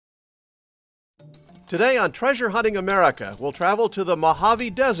Today on Treasure Hunting America, we'll travel to the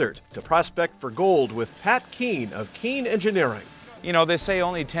Mojave Desert to prospect for gold with Pat Keene of Keene Engineering. You know, they say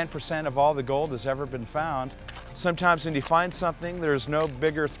only 10% of all the gold has ever been found. Sometimes when you find something, there's no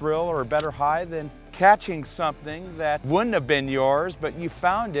bigger thrill or better high than catching something that wouldn't have been yours, but you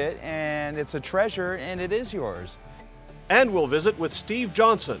found it and it's a treasure and it is yours. And we'll visit with Steve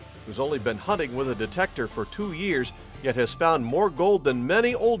Johnson, who's only been hunting with a detector for 2 years, yet has found more gold than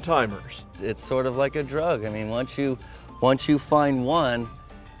many old-timers. It's sort of like a drug. I mean, once you find one,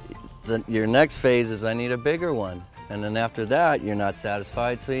 your next phase is I need a bigger one. And then after that, you're not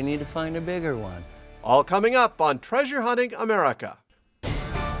satisfied, so you need to find a bigger one. All coming up on Treasure Hunting America.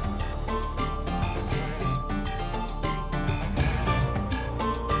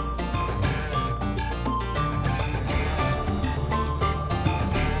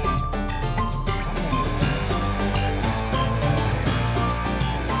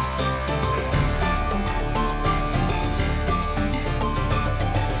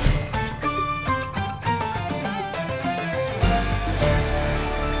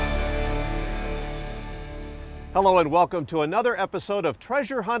 Hello and welcome to another episode of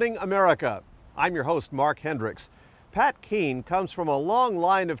Treasure Hunting America. I'm your host, Mark Hendricks. Pat Keene comes from a long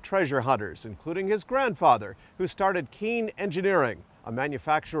line of treasure hunters, including his grandfather, who started Keene Engineering, a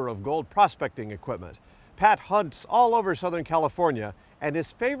manufacturer of gold prospecting equipment. Pat hunts all over Southern California, and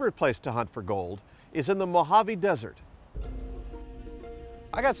his favorite place to hunt for gold is in the Mojave Desert.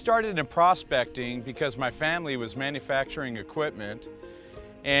 I got started in prospecting because my family was manufacturing equipment.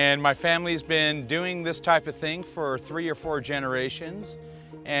 And my family's been doing this type of thing for 3 or 4 generations.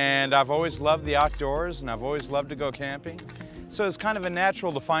 And I've always loved the outdoors and I've always loved to go camping. So it's kind of a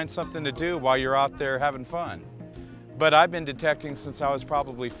natural to find something to do while you're out there having fun. But I've been detecting since I was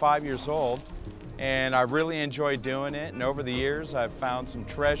probably 5 years old, and I really enjoy doing it. And over the years, I've found some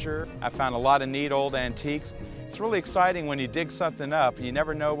treasure. I found a lot of neat old antiques. It's really exciting when you dig something up. You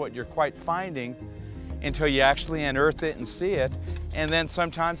never know what you're quite finding until you actually unearth it and see it. And then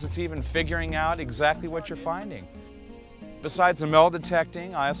sometimes it's even figuring out exactly what you're finding. Besides the metal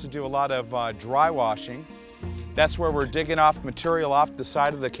detecting, I also do a lot of dry washing. That's where we're digging off material off the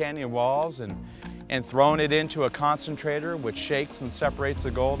side of the canyon walls and throwing it into a concentrator, which shakes and separates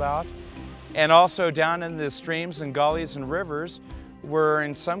the gold out. And also down in the streams and gullies and rivers, where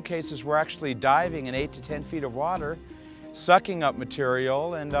in some cases we're actually diving in 8 to 10 feet of water, sucking up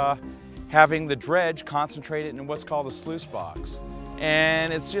material and having the dredge concentrate it in what's called a sluice box.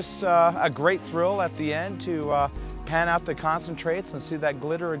 And it's just a great thrill at the end to pan out the concentrates and see that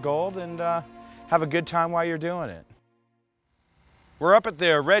glitter of gold and have a good time while you're doing it. We're up at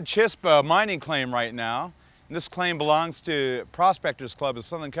the Red Chispa mining claim right now. And this claim belongs to Prospectors Club of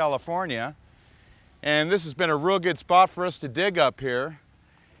Southern California. And this has been a real good spot for us to dig up here.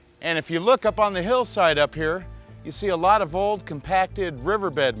 And if you look up on the hillside up here, you see a lot of old compacted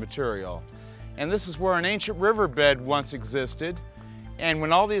riverbed material. And this is where an ancient riverbed once existed. And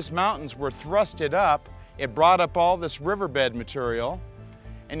when all these mountains were thrusted up, it brought up all this riverbed material.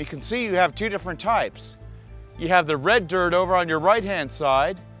 And you can see you have 2 different types. You have the red dirt over on your right-hand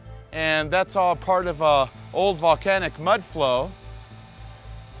side, and that's all part of an old volcanic mud flow.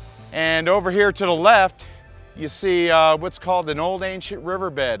 And over here to the left, you see what's called an old ancient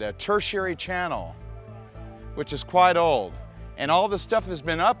riverbed, a tertiary channel, which is quite old. And all this stuff has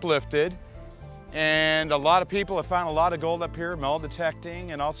been uplifted, and a lot of people have found a lot of gold up here, metal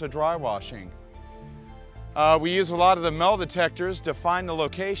detecting and also dry washing. We use a lot of the metal detectors to find the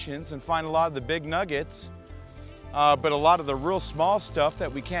locations and find a lot of the big nuggets, but a lot of the real small stuff that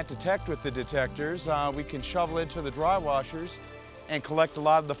we can't detect with the detectors, we can shovel into the dry washers and collect a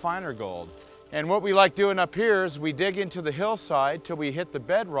lot of the finer gold. And what we like doing up here is we dig into the hillside till we hit the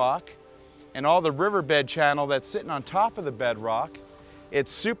bedrock, and all the riverbed channel that's sitting on top of the bedrock,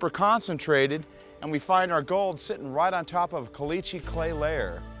 it's super concentrated, and we find our gold sitting right on top of a caliche clay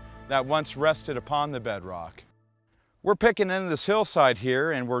layer that once rested upon the bedrock. We're picking into this hillside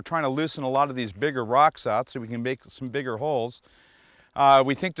here, and we're trying to loosen a lot of these bigger rocks out so we can make some bigger holes.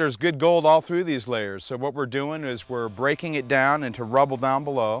 We think there's good gold all through these layers, so what we're doing is we're breaking it down into rubble down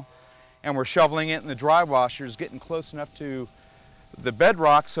below, and we're shoveling it in the dry washers, getting close enough to the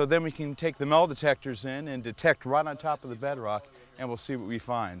bedrock so then we can take the metal detectors in and detect right on top of the bedrock, and we'll see what we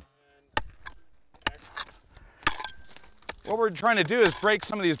find. What we're trying to do is break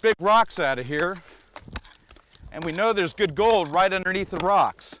some of these big rocks out of here, and we know there's good gold right underneath the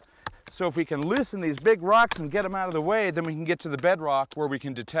rocks. So if we can loosen these big rocks and get them out of the way, then we can get to the bedrock where we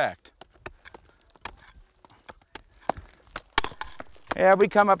can detect. Yeah, we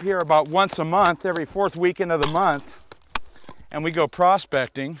come up here about once a month, every 4th weekend of the month, and we go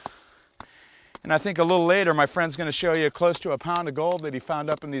prospecting. And I think a little later my friend's going to show you close to a pound of gold that he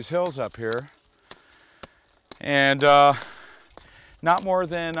found up in these hills up here. And not more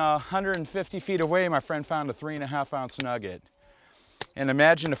than 150 feet away, my friend found a 3.5 ounce nugget. And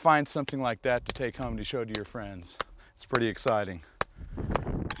imagine to find something like that to take home to show to your friends. It's pretty exciting.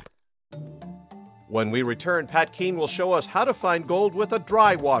 When we return, Pat Keene will show us how to find gold with a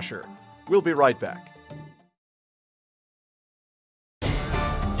dry washer. We'll be right back.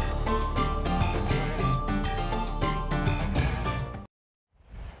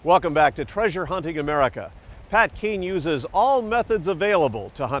 Welcome back to Treasure Hunting America. Pat Keene uses all methods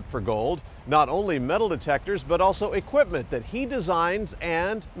available to hunt for gold, not only metal detectors, but also equipment that he designs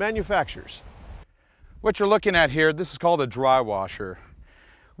and manufactures. What you're looking at here, this is called a dry washer,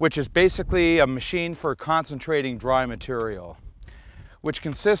 which is basically a machine for concentrating dry material, which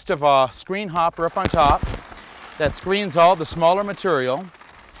consists of a screen hopper up on top that screens all the smaller material,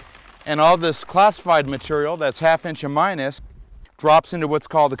 and all this classified material that's 1/2 inch and minus drops into what's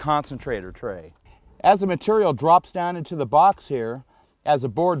called the concentrator tray. As the material drops down into the box here, as the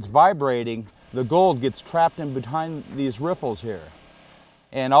board's vibrating, the gold gets trapped in behind these riffles here.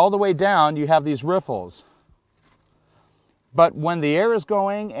 And all the way down, you have these riffles. But when the air is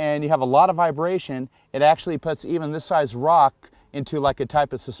going and you have a lot of vibration, it actually puts even this size rock into like a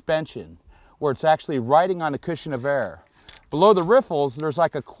type of suspension, where it's actually riding on a cushion of air. Below the riffles, there's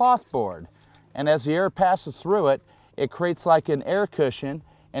like a cloth board. And as the air passes through it, it creates like an air cushion,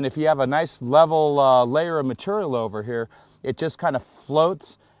 and if you have a nice level layer of material over here, it just kind of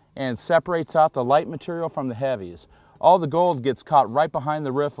floats and separates out the light material from the heavies. All the gold gets caught right behind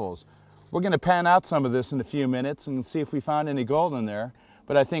the riffles. We're going to pan out some of this in a few minutes and see if we found any gold in there,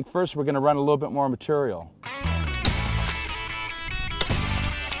 but I think first we're going to run a little bit more material.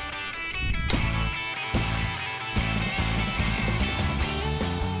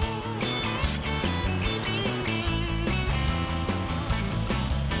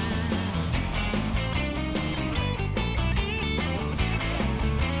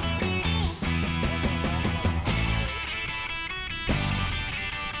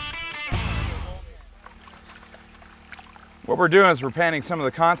 What we're doing is we're panning some of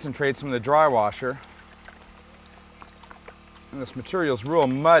the concentrates from the dry washer. And this material is real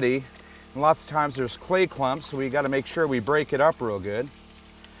muddy, and lots of times there's clay clumps, so we got to make sure we break it up real good.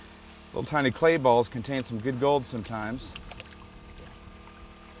 Little tiny clay balls contain some good gold sometimes.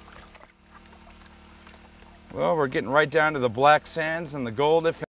 Well, we're getting right down to the black sands and the gold, if